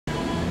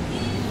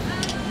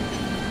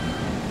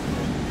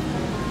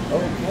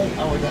Okay,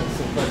 oh, we got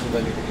some questions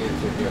I need to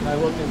answer here. Hi,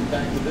 welcome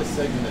back to this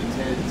segment of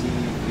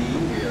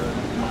TedTV. We are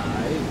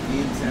live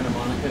in Santa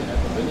Monica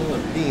at the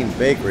Vanilla Bean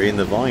Bakery in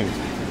the volume.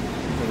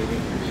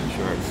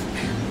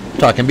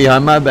 Talking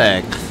behind my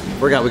back.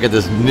 Forgot we got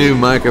this new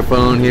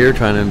microphone here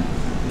trying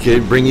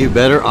to bring you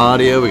better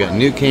audio. We got a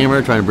new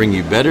camera trying to bring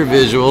you better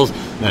visuals.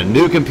 Got a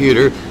new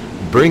computer,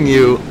 bring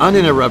you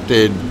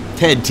uninterrupted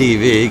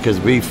TedTV because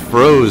we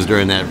froze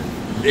during that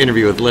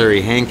interview with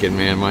Larry Hankin,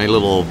 man. My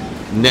little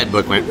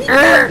netbook went. We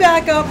got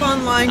back up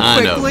online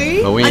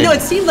quickly. I know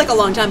it seemed like a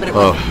long time, but it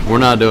wasn't. Oh, we're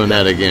not doing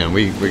that again.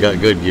 We got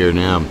good gear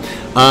now.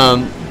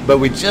 But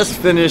we just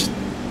finished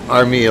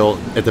our meal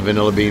at the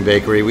Vanilla Bean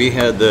Bakery. We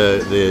had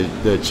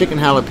the chicken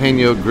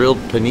jalapeno grilled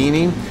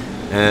panini,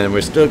 and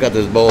we still got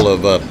this bowl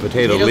of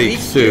potato leek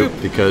soup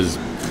because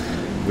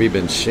we've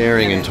been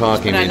sharing and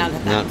talking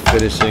and not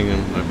finishing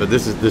them. But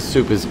this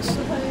soup is.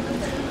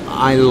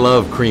 I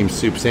love cream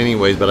soups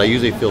anyways, but I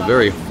usually feel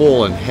very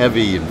full and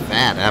heavy and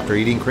fat after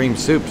eating cream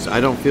soups.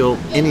 I don't feel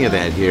any of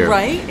that here.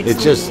 Right?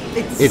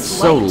 It's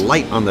so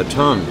light on the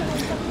tongue.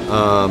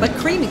 But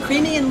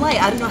creamy and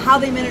light. I don't know how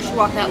they managed to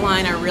walk that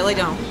line. I really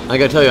don't. I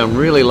gotta tell you, I'm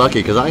really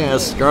lucky because I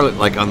asked Scarlett,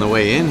 like on the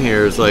way in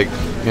here, it's like,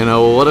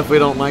 well, what if we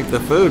don't like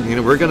the food?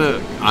 We're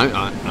gonna.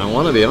 I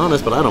want to be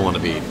honest, but I don't want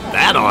to be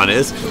that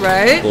honest.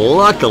 Right.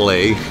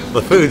 Luckily,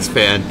 the food's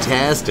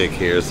fantastic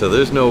here, so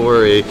there's no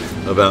worry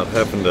about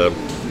having to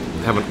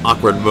have an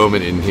awkward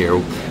moment in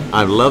here.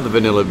 I love the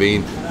vanilla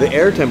bean. The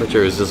air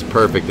temperature is just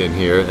perfect in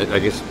here. I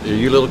guess, are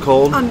you a little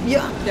cold?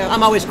 Yeah,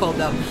 I'm always cold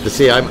though.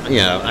 See,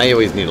 I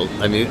always need.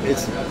 I'm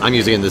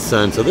usually in the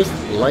sun, so this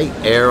light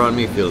air on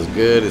me feels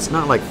good. It's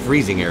not like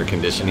freezing air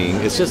conditioning.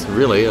 It's just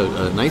really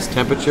a nice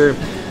temperature,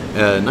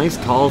 nice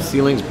tall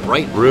ceilings,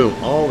 bright room,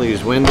 all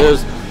these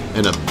windows,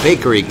 and a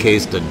bakery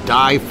case to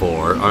die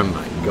for. Oh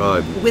my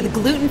God. With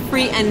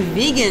gluten-free and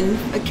vegan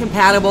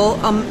compatible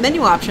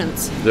menu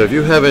options. So if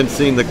you haven't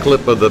seen the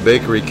clip of the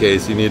bakery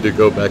case, you need to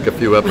go back a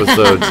few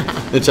episodes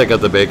and check out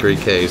the bakery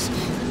case.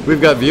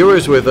 We've got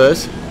viewers with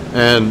us,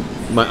 and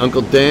my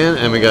Uncle Dan,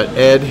 and we got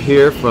Ed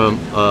here from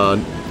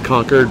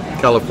Concord,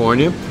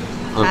 California.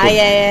 Hi,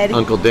 Ed.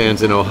 Uncle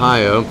Dan's in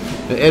Ohio.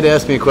 And Ed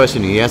asked me a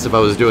question. He asked if I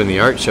was doing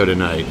the art show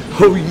tonight.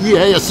 Oh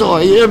yes,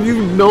 I am.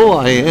 You know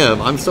I am.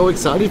 I'm so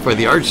excited for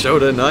the art show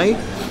tonight.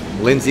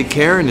 Lindsay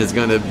Karen is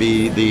going to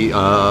be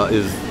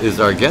is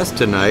our guest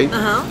tonight.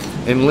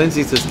 And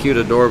Lindsay's this cute,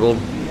 adorable.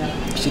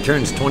 She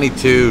turns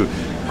 22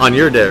 on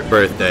your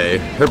birthday.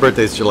 Her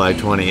birthday's July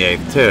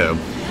 28th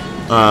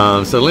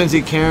too. So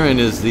Lindsay Karen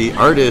is the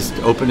artist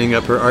opening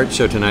up her art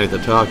show tonight at the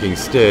Talking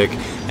Stick,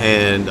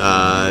 and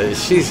I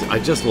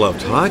just love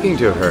talking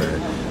to her.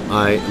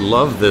 I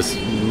love this.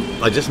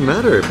 I just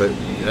met her, but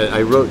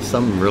I wrote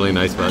something really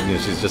nice about her.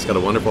 She's just got a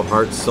wonderful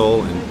heart,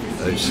 soul, and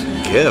a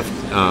gift.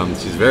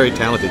 She's very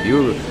talented.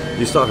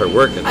 You saw her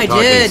work at the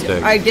Talking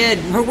Stick. I did.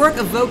 Her work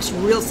evokes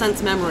real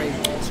sense memory.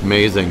 It's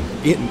amazing.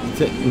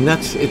 And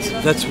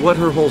that's what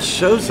her whole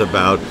show's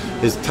about,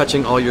 is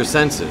touching all your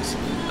senses.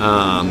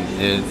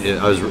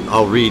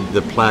 I'll read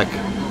the plaque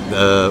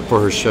for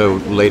her show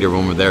later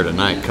when we're there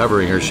tonight,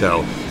 covering her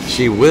show.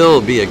 She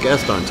will be a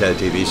guest on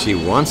TedTV. She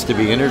wants to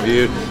be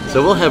interviewed.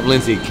 So we'll have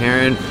Lindsay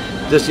Karen,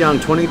 this young,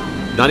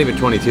 not even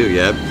 22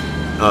 yet,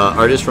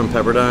 artist from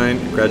Pepperdine,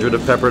 graduate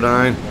of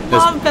Pepperdine.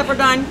 Love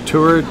Pepperdine.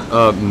 Toured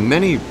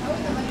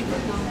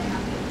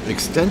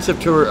extensive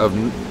tour of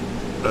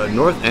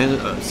North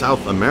and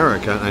South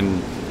America.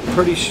 I'm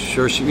pretty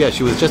sure she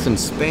was just in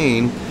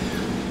Spain.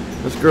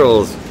 This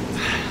girl's,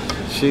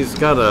 she's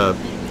got a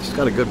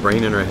good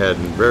brain in her head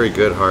and very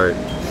good heart.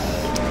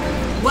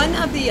 One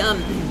of the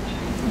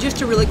just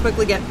to really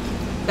quickly get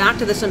back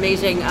to this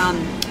amazing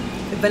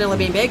Vanilla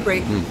Bean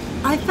Bakery,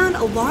 I found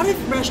a lot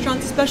of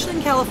restaurants, especially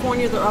in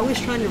California, they're always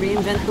trying to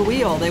reinvent the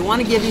wheel. They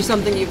want to give you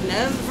something you've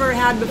never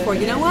had before.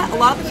 You know what? A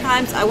lot of the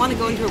times I want to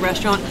go into a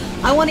restaurant,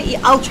 I want to eat,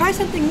 I'll try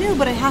something new,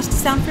 but it has to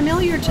sound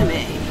familiar to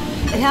me.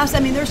 It has to,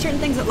 there are certain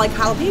things that, like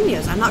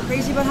jalapenos. I'm not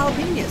crazy about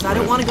jalapenos. I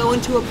don't want to go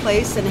into a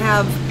place and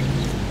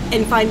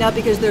find out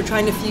because they're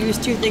trying to fuse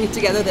two things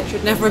together that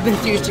should never have been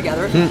fused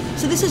together.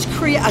 So this is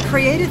a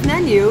creative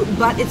menu,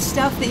 but it's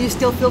stuff that you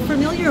still feel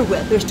familiar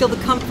with. There's still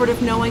the comfort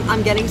of knowing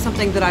I'm getting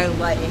something that I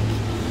like.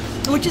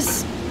 Which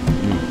is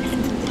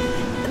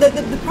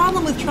the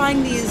problem with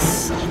trying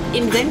these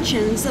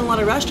inventions in a lot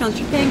of restaurants.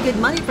 You're paying good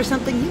money for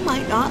something you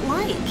might not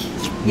like.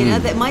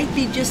 That might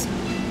be just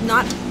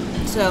not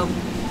so.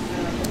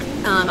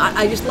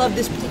 I just love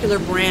this particular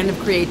brand of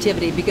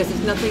creativity because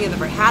it's nothing I've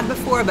ever had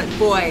before. But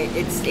boy,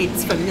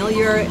 it's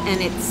familiar,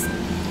 and it's,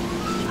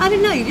 I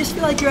don't know. You just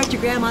feel like you're at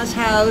your grandma's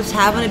house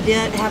having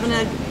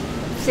a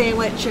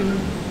sandwich. And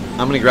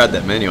I'm gonna grab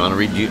that menu. I'm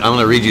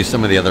gonna read you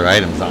some of the other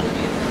items on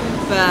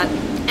it.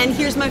 And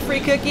here's my free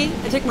cookie.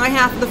 I took my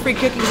half of the free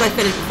cookie because I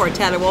finished before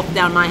Ted. I wolfed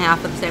down my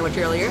half of the sandwich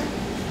earlier.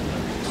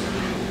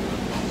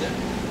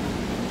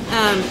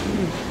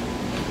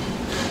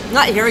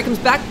 Here he comes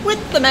back with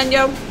the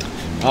menu.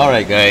 All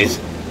right, guys.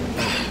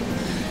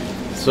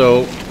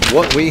 So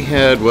what we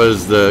had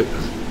was the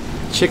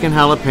chicken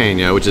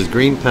jalapeno, which is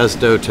green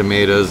pesto,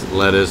 tomatoes,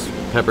 lettuce,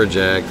 pepper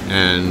jack,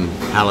 and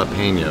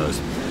jalapenos.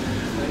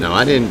 No,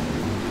 I didn't.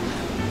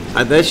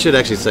 That should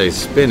actually say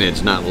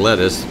spinach, not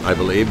lettuce, I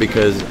believe,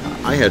 because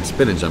I had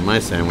spinach on my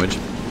sandwich.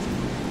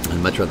 I'd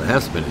much rather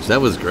have spinach.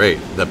 That was great.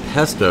 The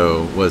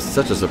pesto was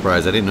such a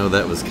surprise. I didn't know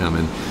that was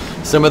coming.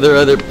 Some of their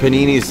other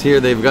paninis here,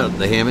 they've got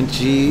the ham and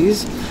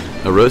cheese,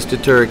 a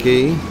roasted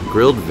turkey,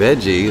 grilled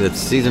veggie, that's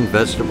seasoned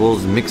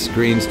vegetables, mixed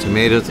greens,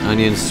 tomatoes,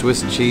 onions,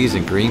 Swiss cheese,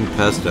 and green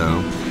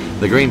pesto.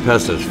 The green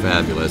pesto is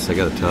fabulous, I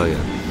gotta tell you.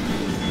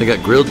 They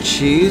got grilled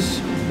cheese.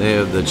 They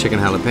have the chicken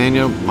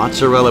jalapeno,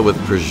 mozzarella with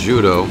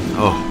prosciutto.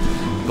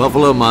 Oh,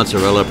 buffalo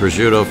mozzarella,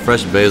 prosciutto,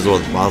 fresh basil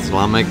with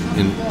balsamic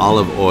and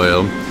olive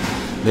oil.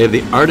 They have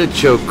the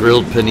artichoke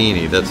grilled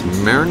panini. That's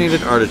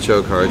marinated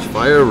artichoke hearts,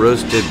 fire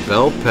roasted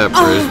bell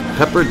peppers,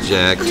 pepper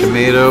jack,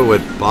 tomato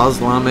with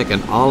balsamic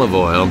and olive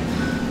oil,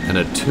 and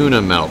a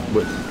tuna melt.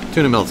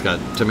 Tuna melt's got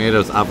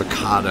tomatoes,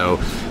 avocado,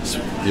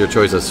 your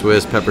choice of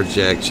Swiss, pepper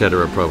jack,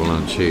 cheddar, or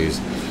provolone cheese.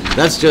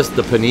 That's just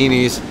the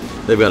paninis.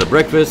 They've got a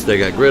breakfast, they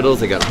got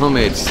griddles, they got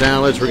homemade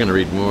salads. We're going to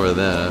read more of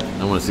that.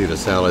 I want to see the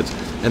salads.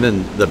 And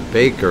then the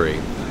bakery.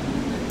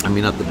 I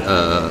mean, not the,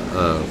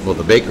 well,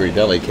 the bakery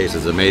deli case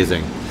is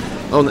amazing.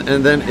 Oh,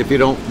 and then if you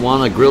don't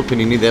want a grilled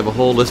panini, they have a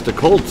whole list of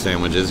cold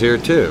sandwiches here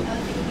too.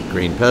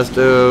 Green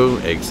pesto,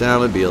 egg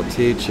salad,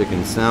 BLT,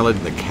 chicken salad,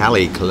 the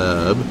Cali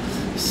Club,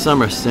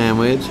 summer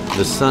sandwich,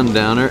 the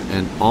Sundowner,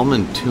 and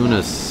almond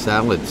tuna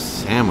salad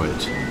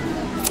sandwich.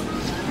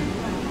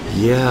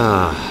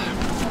 Yeah.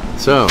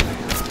 So,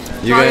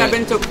 you Sorry, guys, I've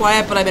been so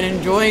quiet, but I've been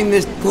enjoying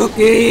this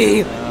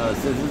cookie.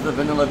 so this is the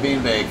Vanilla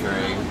Bean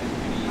Bakery,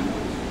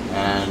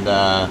 and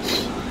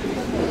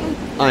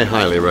I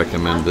highly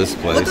recommend this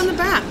place. Look on the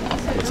back.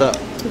 What's up?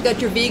 We've got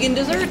your vegan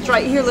desserts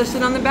right here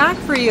listed on the back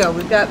for you.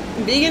 We've got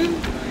vegan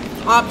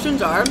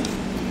options are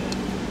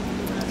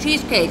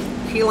cheesecake,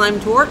 key lime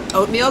tort,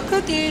 oatmeal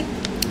cookie,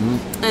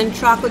 and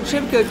chocolate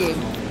chip cookie.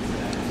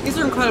 These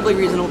are incredibly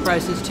reasonable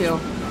prices too.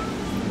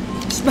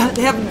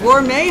 They have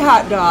gourmet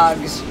hot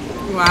dogs.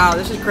 Wow,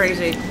 this is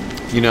crazy.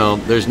 You know,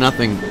 there's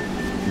nothing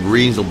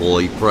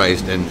reasonably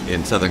priced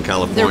in Southern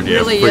California.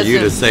 There really for you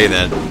to isn't. say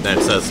that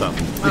says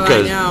something. Oh,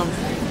 I know.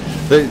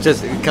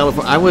 Just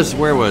California.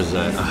 Where was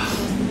I?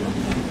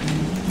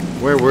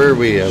 Where were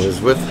we? I was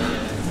with.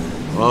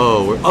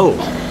 Oh,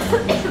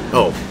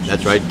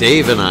 that's right.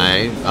 Dave and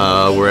I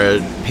were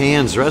at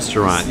Pan's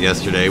Restaurant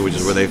yesterday, which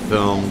is where they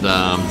filmed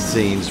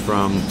scenes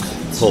from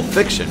Pulp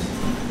Fiction.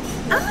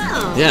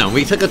 Oh. Yeah,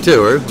 we took a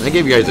tour. I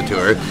gave you guys a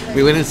tour.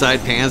 We went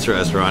inside Pan's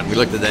Restaurant. We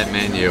looked at that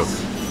menu.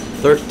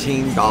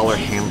 $13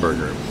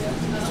 hamburger.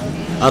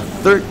 A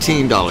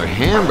 $13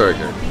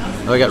 hamburger.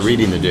 Oh, I got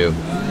reading to do.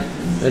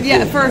 That's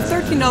Yeah, it. for a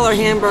 $13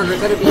 hamburger,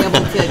 better be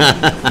able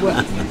to.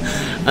 Well,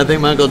 I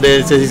think my Uncle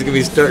Dan says he's going to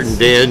be starting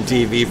Dan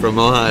TV from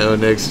Ohio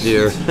next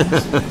year.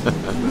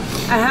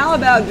 how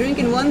about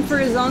drinking one for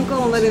his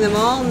uncle and letting them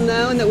all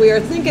know that we are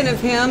thinking of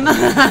him?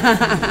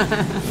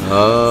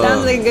 Oh.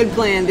 Sounds like a good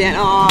plan, Dan.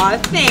 Aw,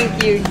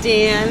 thank you,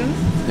 Dan.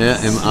 Yeah,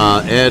 and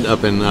Ed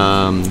up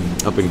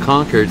in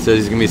Concord says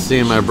he's going to be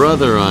seeing my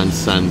brother on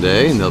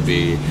Sunday, and they'll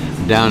be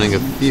downing a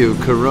few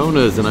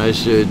Coronas, and I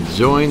should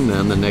join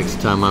them the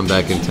next time I'm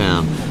back in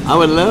town. I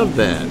would love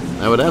that.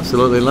 I would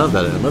absolutely love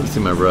that. I'd love to see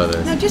my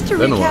brother. Now, just to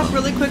Been a while. recap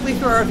really quickly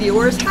for our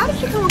viewers, how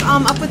did you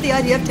come up with the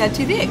idea of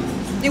TedTV?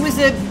 It was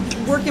a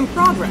work in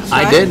progress,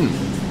 right? I didn't.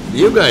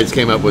 You guys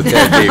came up with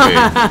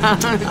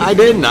TedTV. I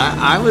didn't.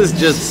 I was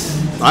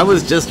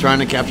just trying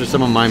to capture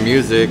some of my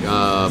music,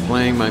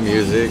 playing my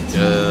music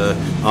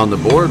on the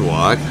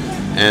boardwalk,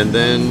 and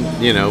then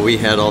we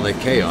had all the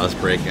chaos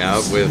break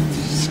out with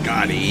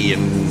Scotty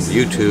and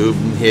YouTube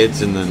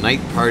hits and the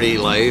night party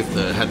life.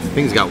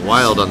 Things got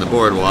wild on the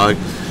boardwalk,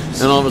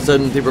 and all of a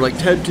sudden people are like,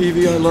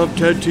 TedTV, I love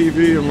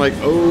TedTV. I'm like,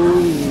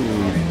 oh,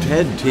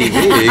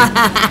 TedTV.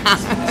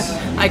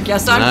 I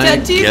guess I'm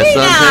TedTV Yes,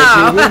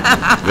 now. I'm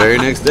TedTV. Very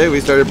next day, we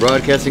started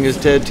broadcasting as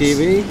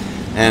TedTV,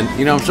 and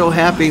I'm so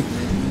happy.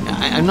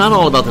 I'm not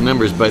all about the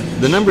numbers, but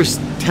the numbers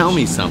tell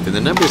me something.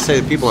 The numbers say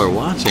that people are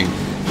watching.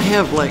 I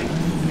have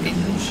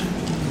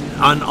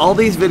on all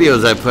these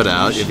videos I put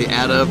out, if you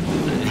add up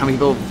how many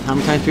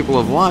times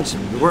people have watched,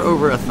 we're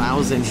over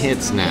 1,000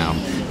 hits now,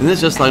 and this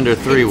is just under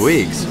 3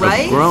 weeks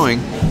right? of growing.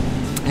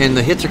 And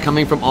the hits are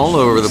coming from all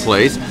over the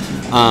place.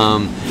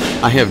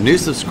 I have new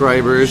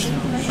subscribers,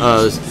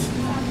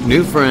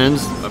 new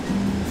friends.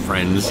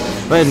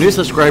 But I have new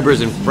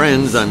subscribers and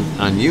friends on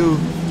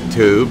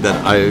YouTube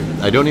that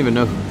I don't even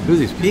know who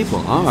these people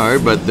are,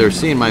 but they're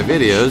seeing my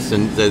videos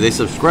and they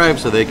subscribe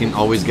so they can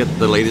always get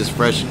the latest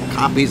fresh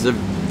copies of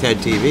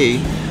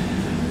TedTV.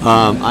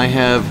 I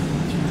have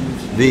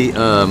the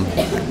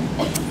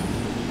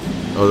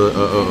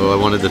I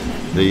wanted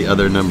the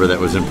other number that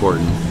was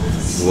important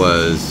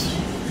was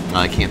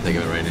I can't think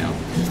of it right now.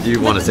 Do you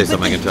want to say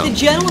something? I can tell. The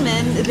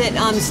gentleman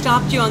that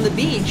stopped you on the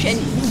beach, and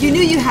you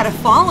knew you had a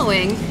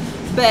following,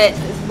 but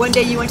one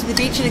day you went to the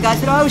beach and a guy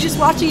said, "Oh, I was just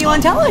watching you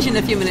on television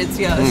a few minutes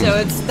ago."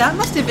 So that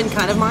must have been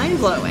kind of mind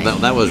blowing.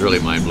 That was really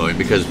mind blowing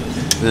because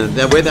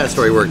The way that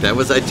story worked out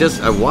was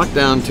I walked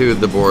down to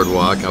the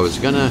boardwalk. I was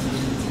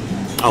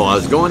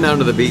going down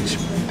to the beach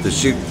to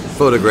shoot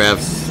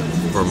photographs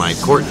for my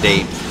court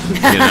date.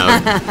 You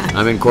know,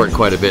 I'm in court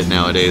quite a bit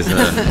nowadays.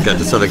 Got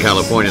to Southern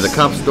California. The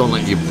cops don't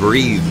let you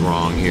breathe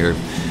wrong here.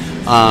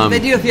 They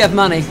do if you have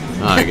money.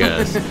 I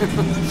guess.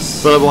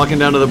 So I'm walking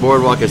down to the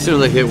boardwalk. As soon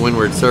as I hit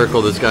Windward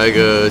Circle, this guy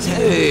goes,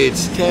 "Hey,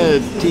 it's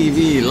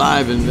TedTV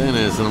live in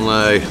Venice." And I'm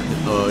like,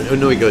 oh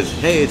no, he goes,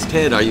 "Hey, it's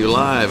Ted, are you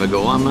live?" I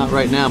go, "Well, I'm not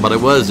right now, but I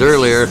was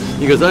earlier."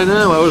 He goes, "I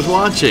know, I was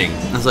watching."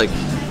 I was like,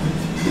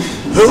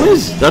 "Who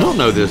is? I don't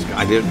know this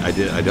guy. I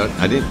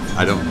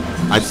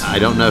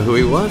don't know who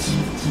he was."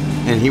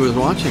 And he was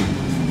watching.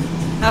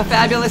 How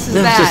fabulous is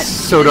That's that?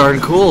 just so darn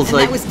cool. It's And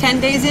like, that was 10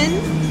 days in?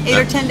 8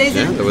 or 10 days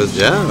in? It was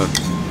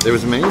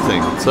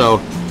amazing.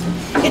 So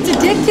it's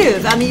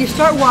addictive. I mean, you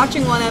start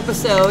watching one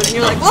episode and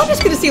you're like, well, I'm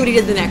just going to see what he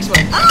did the next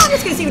one. Oh, I'm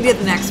just going to see what he did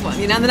the next one.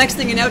 You know, and the next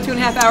thing you know,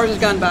 2.5 hours has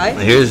gone by.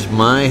 here's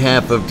my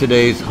half of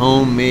today's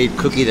homemade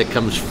cookie that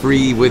comes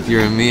free with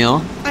your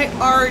meal. I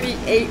already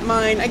ate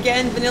mine.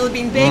 Again, Vanilla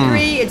Bean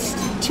Bakery. It's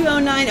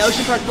 209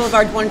 Ocean Park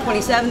Boulevard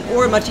 127,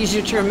 or much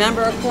easier to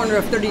remember, a corner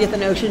of 30th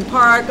and Ocean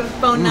Park.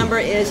 Phone number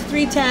is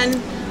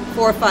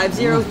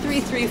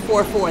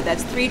 310-450-3344.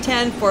 That's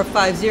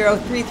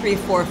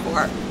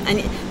 310-450-3344.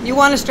 And you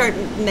want to start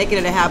making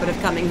it a habit of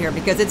coming here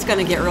because it's going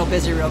to get real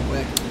busy real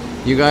quick.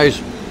 You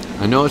guys,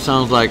 I know it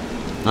sounds like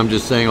I'm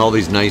just saying all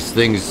these nice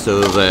things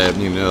so that,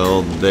 you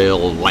know,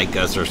 they'll like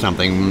us or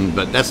something,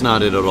 but that's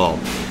not it at all.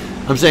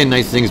 I'm saying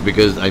nice things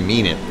because I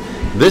mean it.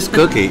 This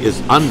cookie is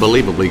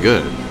unbelievably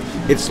good.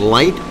 It's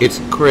light,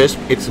 it's crisp,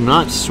 it's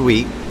not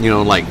sweet. You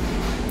know, like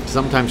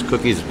sometimes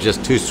cookies are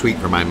just too sweet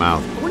for my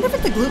mouth. I wonder if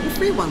it's a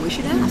gluten-free one. We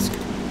should ask.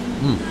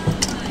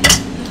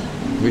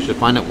 We should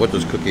find out what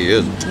this cookie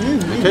is.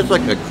 It tastes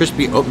like a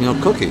crispy oatmeal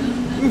cookie.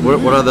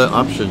 What are the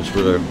options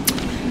for there?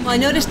 Well, I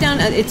noticed down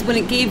it's when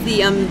it gave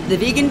the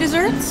vegan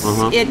desserts,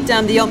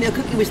 the oatmeal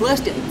cookie was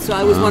listed. So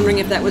I was wondering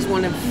if that was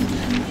one of.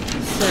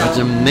 So. That's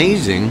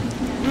amazing.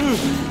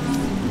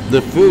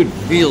 The food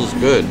feels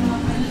good.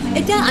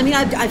 It does. I mean,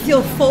 I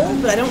feel full,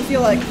 but I don't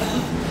feel like.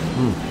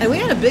 And we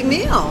had a big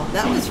meal.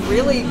 That was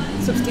really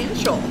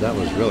substantial. That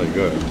was really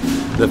good.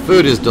 The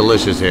food is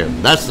delicious here.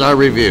 That's our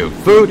review.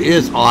 Food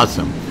is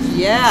awesome.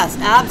 Yes,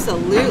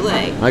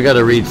 absolutely. I got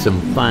to read some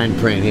fine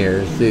print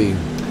here. See,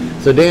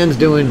 so Dan's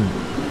doing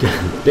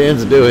Dan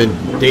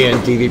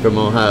TV from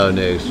Ohio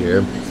next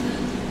year.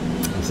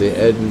 Let's see,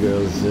 Ed and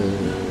girls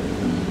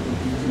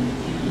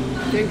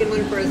drinking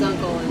one for his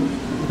uncle and.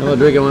 I'm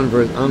drinking one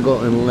for his uncle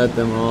and let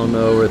them all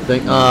know we're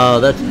thinking. Oh,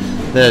 that's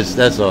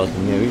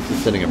awesome. Yeah, he's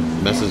just sending a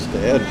message to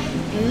Ed.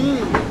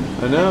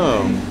 I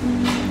know.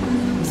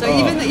 So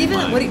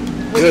what do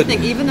you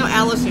think? Even though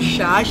Alice is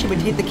shy, she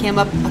would take the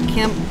camera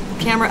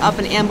up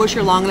and ambush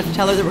her long enough to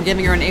tell her that we're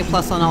giving her an A+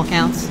 on all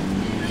counts.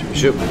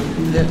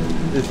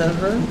 Is that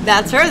her?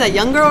 That's her, that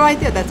young girl right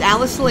there. That's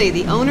Alice Lee,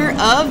 the owner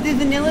of the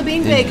Vanilla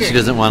Bean Bakery. She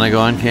doesn't want to go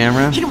on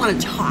camera? She didn't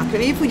want to talk.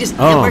 Maybe if we just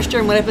ambushed her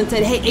and went up and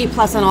said, hey, A+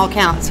 on all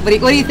counts. What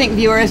do you think,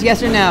 viewers?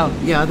 Yes or no?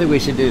 Yeah, I think we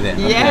should do that.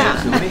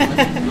 Yeah. Okay,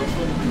 so